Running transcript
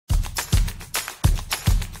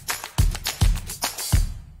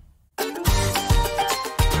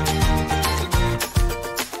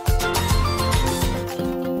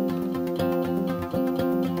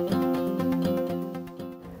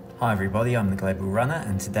Hi everybody, I'm the Global Runner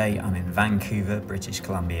and today I'm in Vancouver, British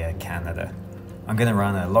Columbia, Canada. I'm going to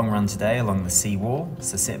run a long run today along the seawall,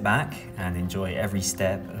 so sit back and enjoy every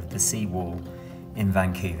step of the seawall in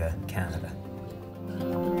Vancouver, Canada.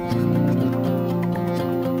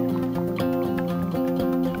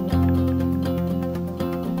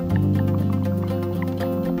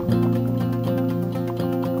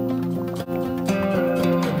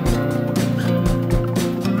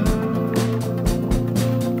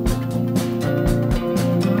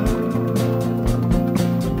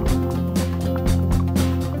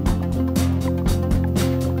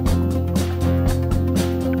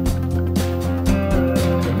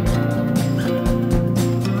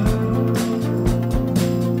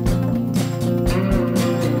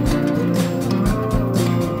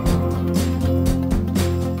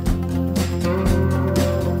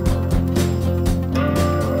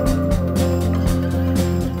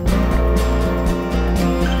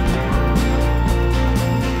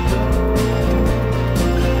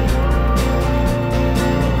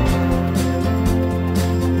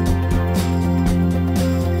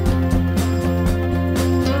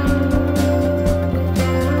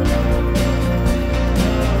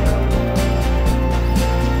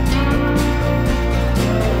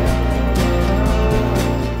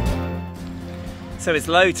 So it's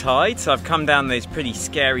low tide, so I've come down those pretty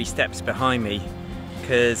scary steps behind me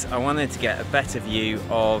because I wanted to get a better view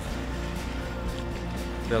of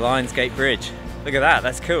the Lions Gate Bridge. Look at that,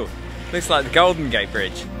 that's cool. Looks like the Golden Gate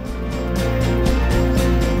Bridge.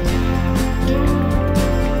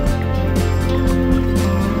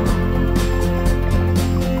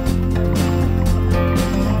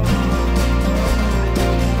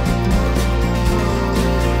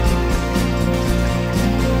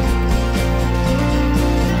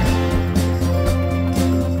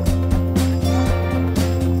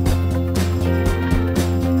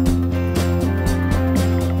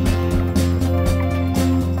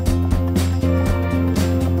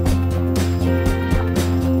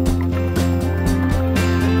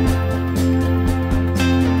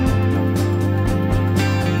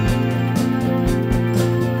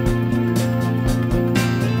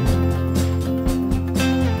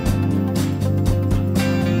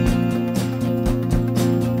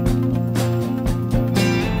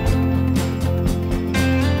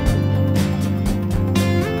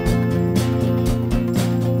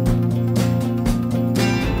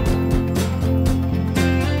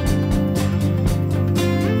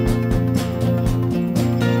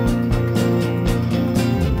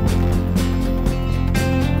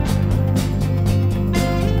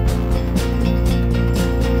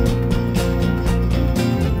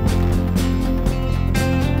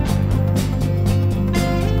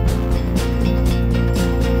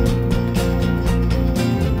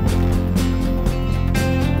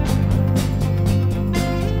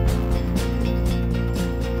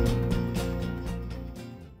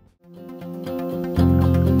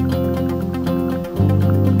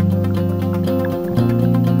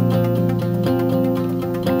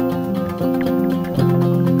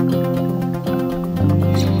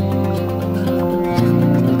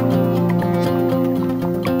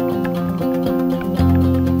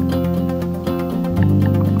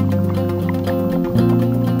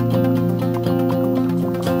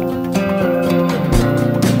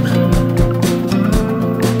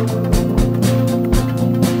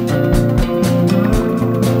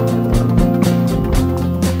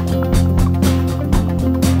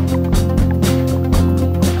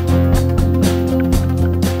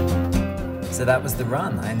 So that was the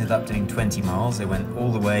run. I ended up doing 20 miles. I went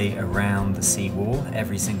all the way around the seawall,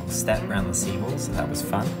 every single step around the seawall, so that was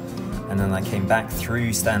fun. And then I came back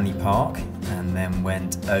through Stanley Park and then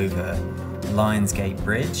went over Lions Gate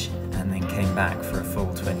Bridge and then came back for a full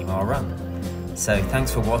 20-mile run. So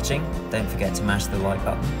thanks for watching. Don't forget to mash the like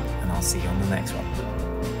button and I'll see you on the next one.